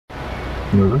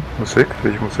Nö. Musik?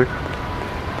 Welche Musik?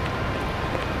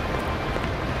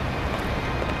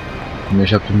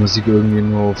 Ich habe die Musik irgendwie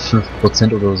nur auf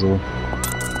 5% oder so.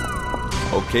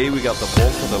 Okay, we got the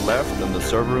vault to the left and the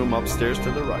server room upstairs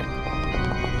to the right.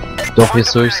 Doch,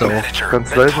 jetzt höre ich es auch.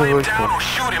 Ganz leise höre ich noch.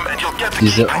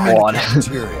 Diese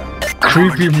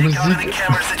creepy Musik.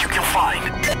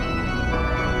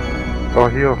 Oh,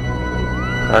 hier.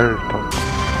 Alter.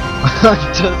 Alter,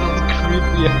 das ist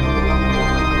creepy.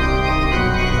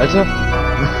 Alter.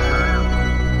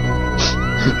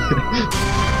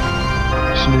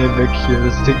 Schnell weg hier,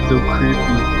 das klingt so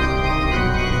creepy.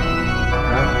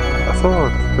 Ja. Achso,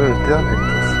 das Bild, der hängt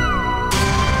das.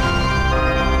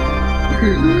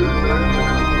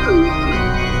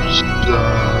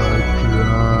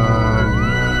 Starkplan.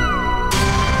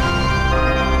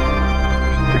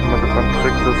 Ich denke mal, man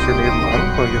trägt das hier nebenan,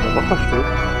 weil hier eine Wache steht.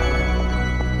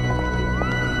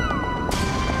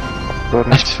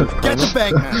 Get the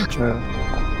bank manager.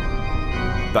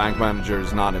 Ja. Bank manager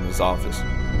is not in his office.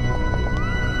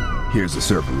 Here's the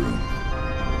server room.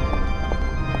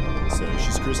 So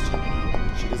she's Christian,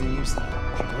 she doesn't use that.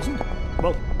 She doesn't?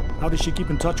 Well, how does she keep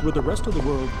in touch with the rest of the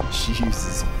world? She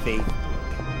uses Facebook.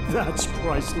 That's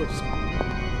priceless.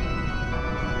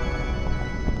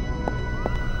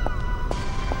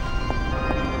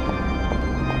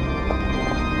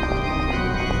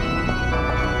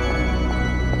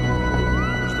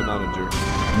 Mr. Manager.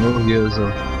 Nur hier ist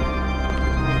er.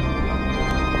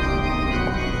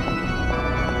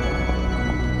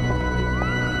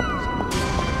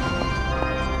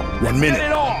 1 minute.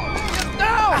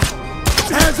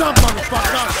 Hands up,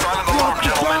 motherfucker!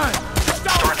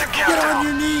 Get on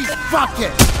your knees! Fuck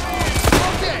it!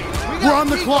 We're on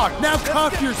the clock. Now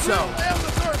cuff yourself.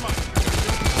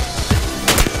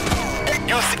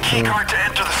 Use the key card to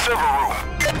enter the server room.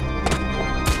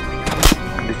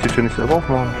 Kann ich die Tür nicht selber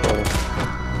aufmachen? Schade.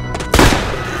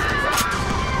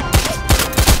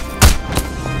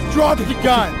 Drop your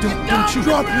gun. Don't shoot.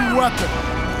 Drop your weapon.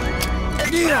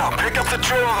 Now, pick up the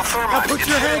drill on the thermite. Now put It's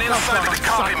your hidden handcuffs inside on, the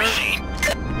copy sucker. machine.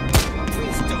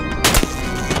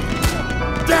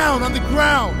 Down on the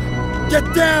ground. Get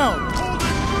down.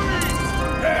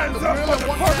 Hands up,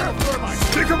 motherfucker!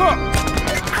 Pick him up!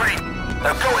 Great.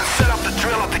 Now go and set up the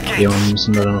drill at the gate. Ja, und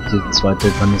müssen wir dann noch die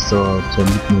zweite Kanister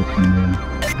Termitnoten nehmen.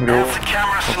 Jo. All the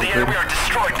cameras in the area are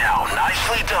destroyed now.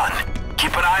 Nicely done.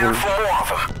 Keep an eye out for more of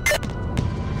them.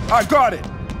 I got it.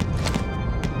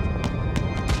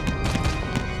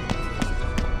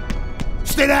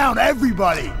 Stay down,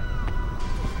 everybody.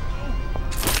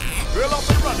 Drill up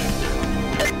and running.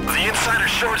 The insider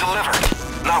sure delivered.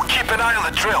 Now keep an eye on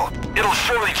the drill. It'll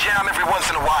surely jam every once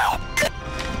in a while.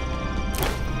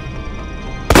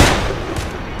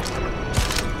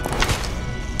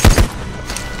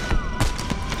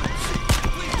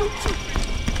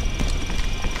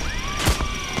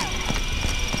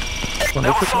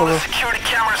 That was all the security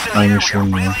cameras in the area.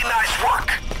 Really nice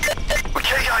work.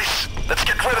 Okay guys, let's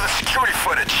get rid of the security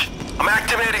footage. I'm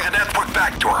activating the network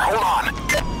backdoor. Hold on.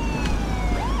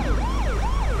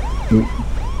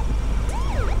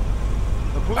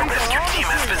 A rescue team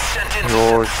has been sent in to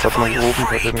Jo, set ich the hab mal civilians oben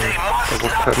bei free. dem, They da must wo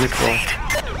not Thermit war. proceed.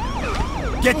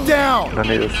 Get down. In der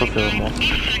Nähe ist das ja immer.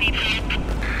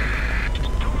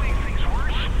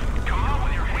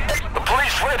 The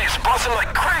police ready is buzzing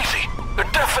like crazy.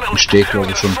 They're definitely Ich stehe,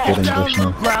 glaube ich, schon vor dem Down on Rechner.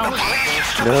 the ground.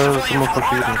 Ja, das ist immer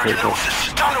verschieden, Time to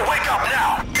wake up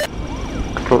now.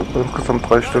 Ich glaube, insgesamt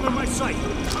 3 Stück.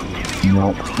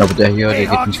 Ja, aber der hier, der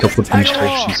geht nicht kaputt, wenn ich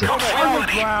drauf schieße. There's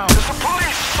a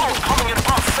police assault coming in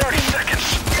about 30 seconds.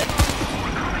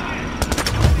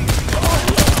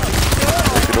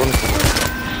 Der geht auch nicht.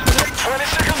 20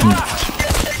 seconds left.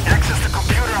 Access the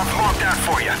computer I've marked out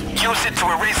for you. Use it to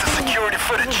erase the security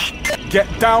footage. Get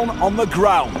down on the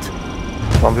ground.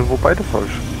 Waren wir wohl beide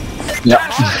falsch? Ja.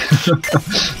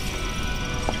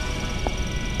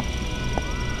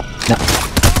 Ja.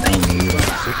 Nein.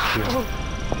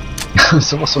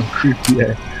 Sowas von creepy,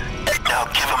 ey. Now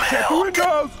give him hell.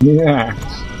 Windows. Ja.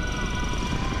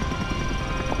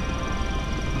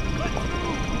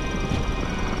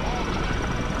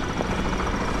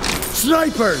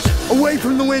 Snipers, away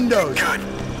from the windows. Good.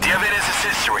 The evidence is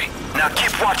history. Now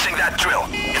keep watching that drill.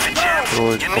 If it jams,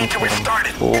 So, ich you komm need to von restart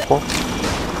it. hoch.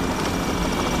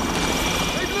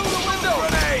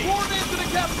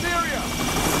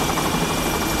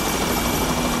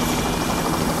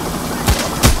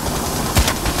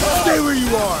 Stay where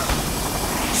you are.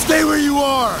 Stay where you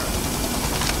are.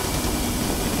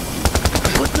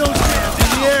 Put those hands in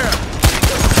the air.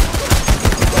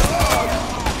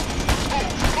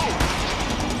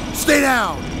 Stay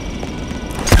down.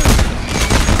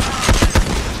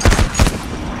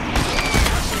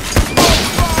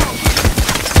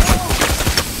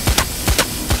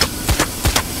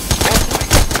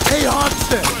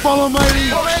 follow my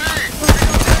lead!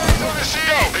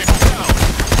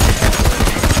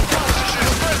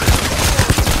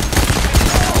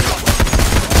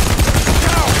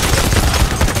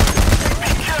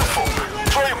 Be careful.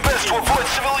 Try your best to avoid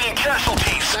civilian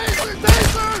casualties.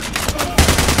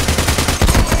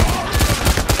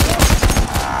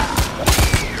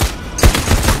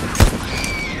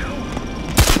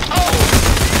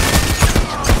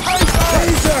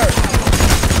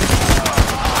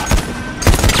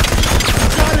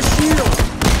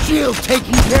 Shield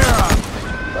taken care of!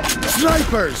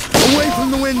 Snipers! Away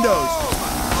from the windows!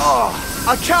 Oh,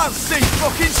 I can't see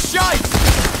fucking shite!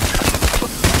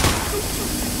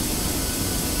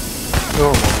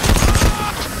 No.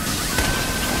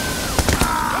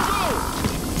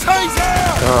 Taser!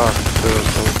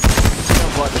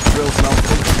 Sounds like the drill's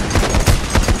malfunction.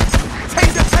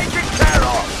 Taser taken care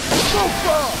of! So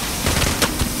far!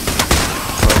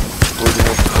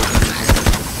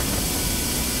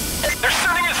 They're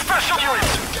sending in special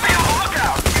units! Be on the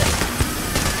lookout!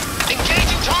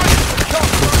 Engaging target!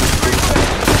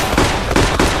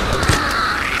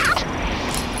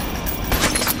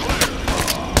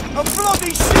 A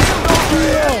bloody shield over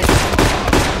here!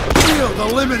 Shield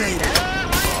eliminated!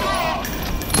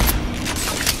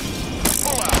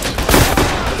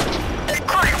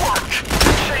 Great work!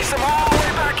 Chase them all the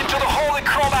way back into the hole in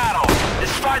Colorado.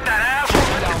 Despite that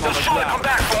asshole, they'll surely come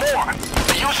back for more.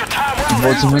 Use your time well.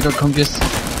 Weltzentralbank kommt jetzt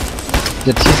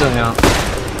der Teaser her.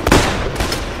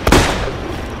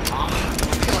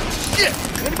 Shit!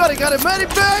 Anybody got a medic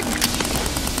bag?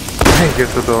 Get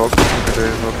to the hospital.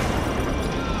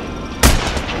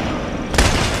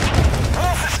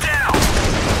 Wolf is down!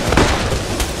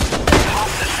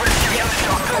 Hostage rescue units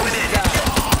are going in.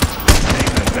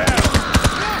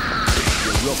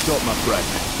 You're roughed up, my friend.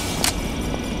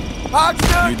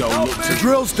 Hodgson! You don't look The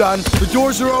drill's done. The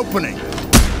doors are opening.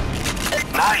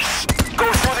 Nice!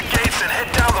 Go through the gates and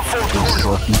head down the vault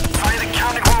corridor. Find the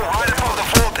counting room right above the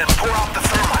vault and pour out the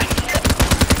thermite.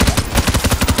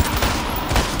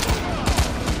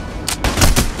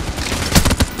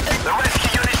 The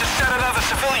rescue unit just set another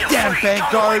civilian Damn free.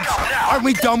 bank guards! Aren't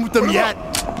we done with them yet?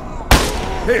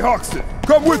 Hey, Hoxton,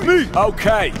 come with me!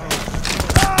 Okay.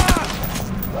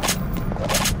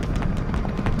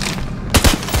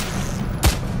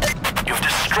 You've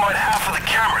destroyed half of the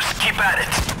cameras. Keep at it.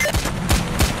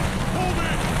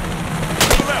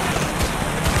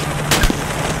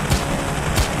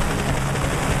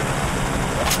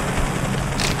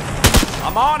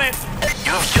 I'm on it!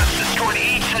 You've just destroyed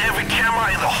each and every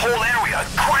camera in the whole area.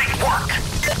 Great work!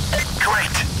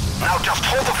 Great. Now just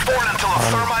hold the fort until the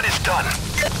thermite is done.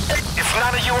 If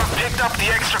none of you have picked up the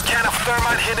extra can of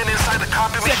thermite hidden inside the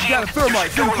copy machine, can of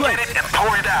thermite, you should go doing and get it and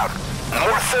pour it out.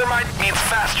 More thermite means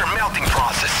faster melting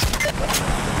process.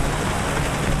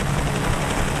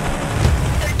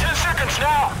 10 seconds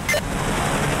now!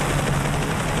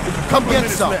 Come get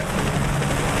some.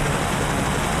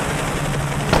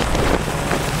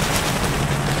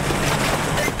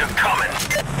 They're coming.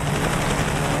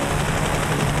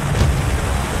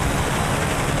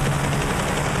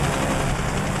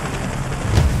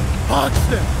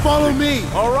 Hodgson, follow me.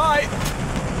 All right.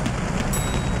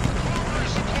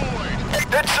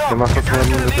 Heads up! Der macht das mal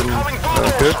mit dem Incoming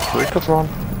Geld. Soll ich das machen?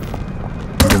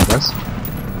 Mit dem was?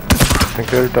 Den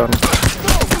Geld dann.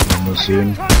 Mal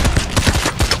sehen.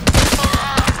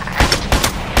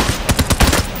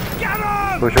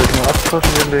 Soll ich euch mal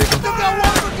Abtaschen hinlegen?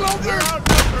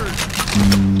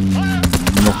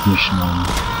 Noch nicht, nein.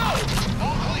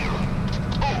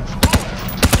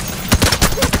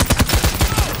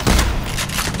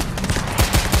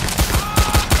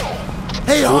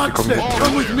 Hey, Hodgson,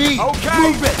 come with me. Okay.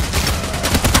 Move it.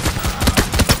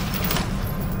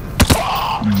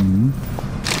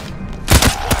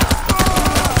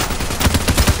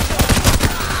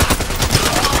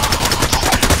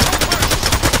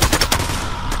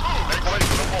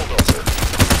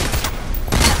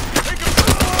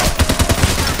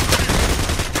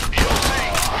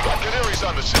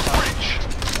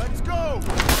 Let's go!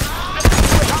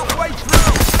 We're halfway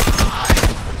through!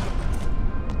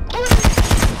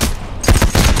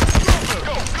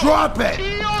 Drop it.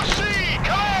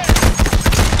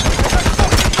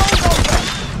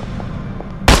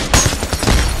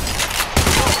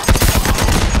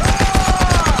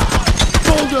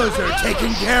 Bulldozer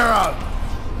taken care of.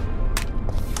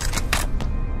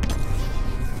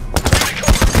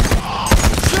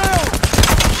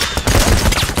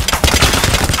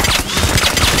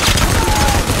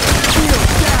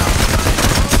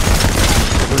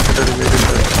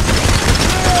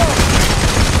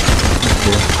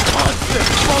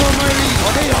 Follow my lead.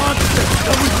 Hey, Hodgson,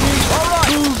 come with me. All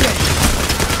right. Move it.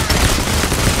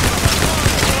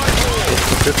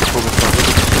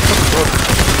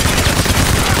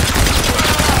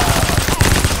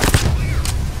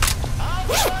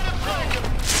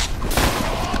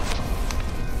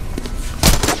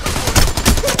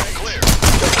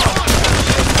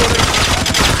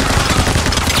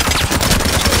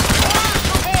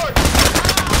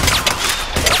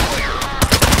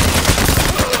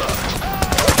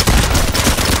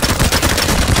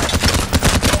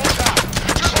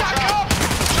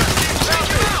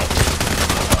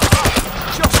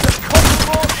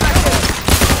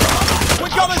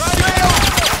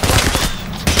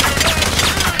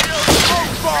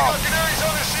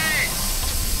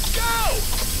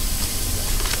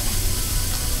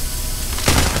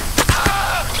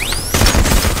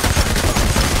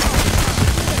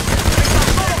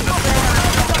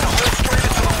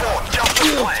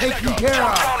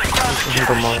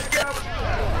 hinter mal.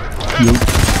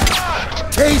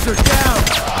 Taser down!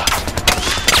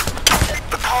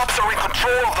 The cops are in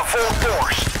control of the vault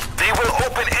doors. They will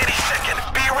open any second.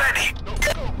 Be ready.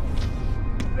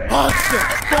 Hudson,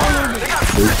 follow me! They got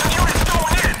prison units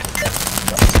going in.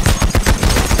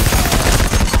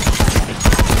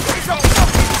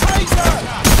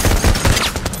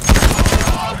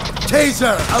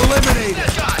 Taser eliminated!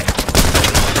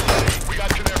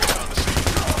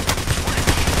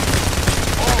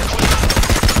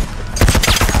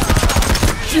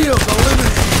 Shield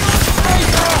eliminated!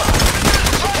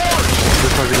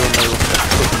 Müssen wir wieder mal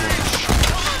gucken.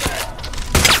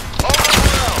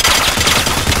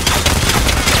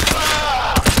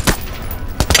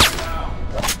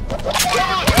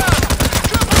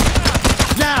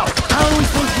 Now, how are we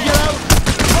supposed to get out?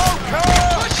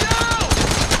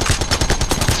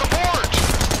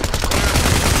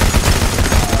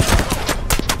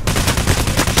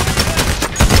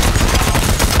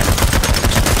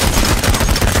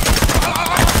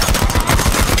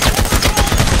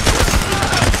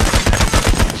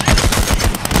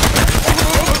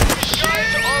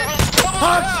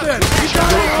 Hudson!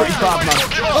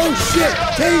 Oh shit!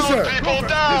 Taser! People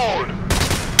down!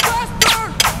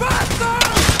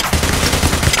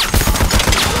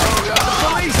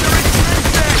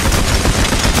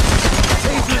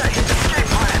 Escape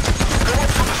plan. Go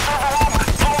up to the server room,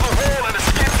 follow the wall, and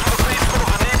escape through the basement of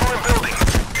the neighboring building.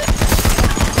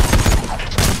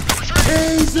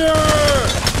 Taser!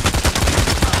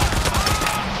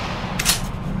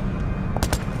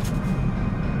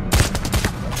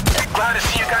 Glad to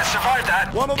see you guys survived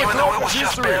that, even though it was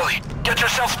just barely. Get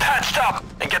yourselves patched up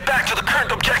and get back to the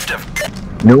current objective.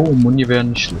 Jo, Muni wäre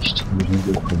nicht schlecht. Hab ich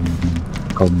nicht auch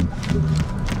kaum.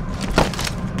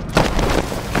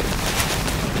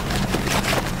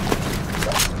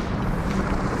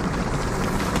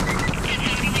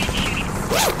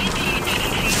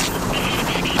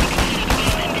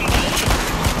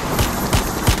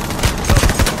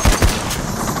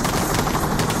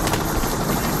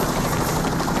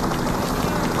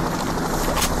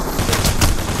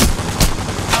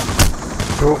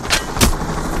 So.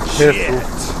 Hier ist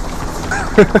so.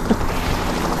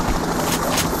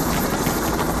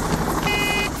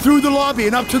 Through the lobby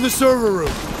and up to the server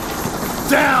room.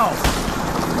 Down!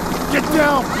 Get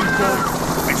down, people!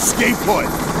 Escape point!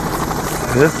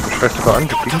 Hä? Du schreist sogar an,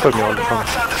 die fliegen bei mir alle schon.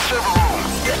 Outside the server room.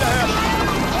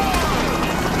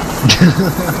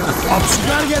 Ops, you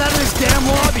gotta get out of this damn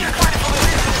lobby!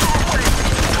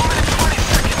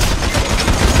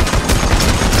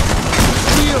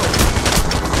 Shield!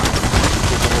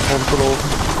 Rumzulaufen.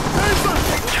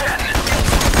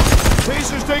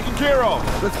 Taser's taken care of.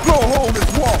 Let's blow a hole in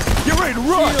this wall. Get ready to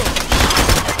run.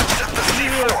 Set the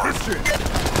C4.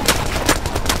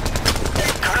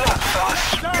 Good luck, fellas.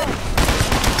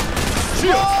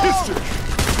 Shield, history.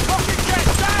 Fucking get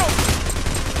down.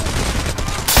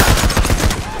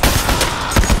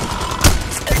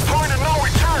 Point of no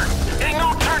return. Ain't no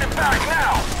turning back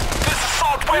now. This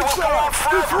assault wave will go on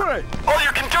forever. All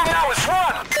you can do now is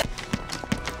run.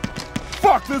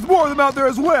 Fuck, there's more of them out there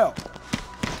as well.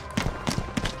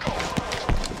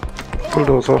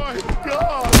 Bulldozer.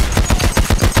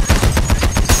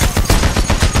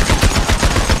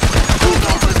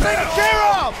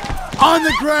 On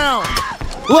the ground!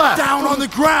 Left! Down on the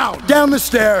ground! Down the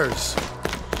stairs!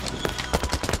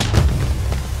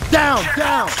 Down,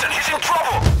 down! He's in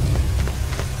trouble.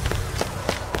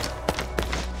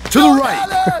 To the right!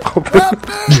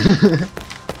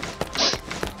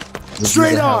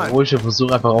 Straight on! Ruhige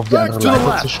Versuch einfach auf die andere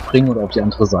Seite zu springen oder auf die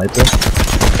andere Seite.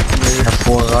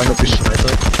 Hervorragend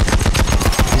gescheitert.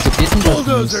 Wieso geht denn das nicht?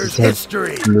 Das ist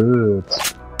history! Blöd.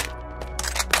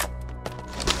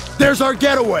 There's our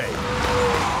getaway!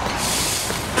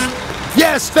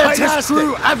 Yes, fantastic!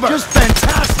 Crew ever. Just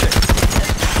fantastic!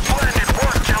 Splendid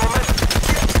work, gentlemen.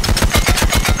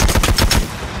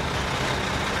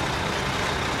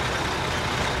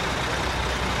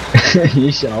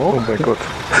 Ich auch. Oh mein Gott.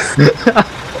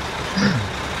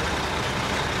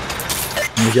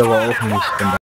 Mich aber auch nicht.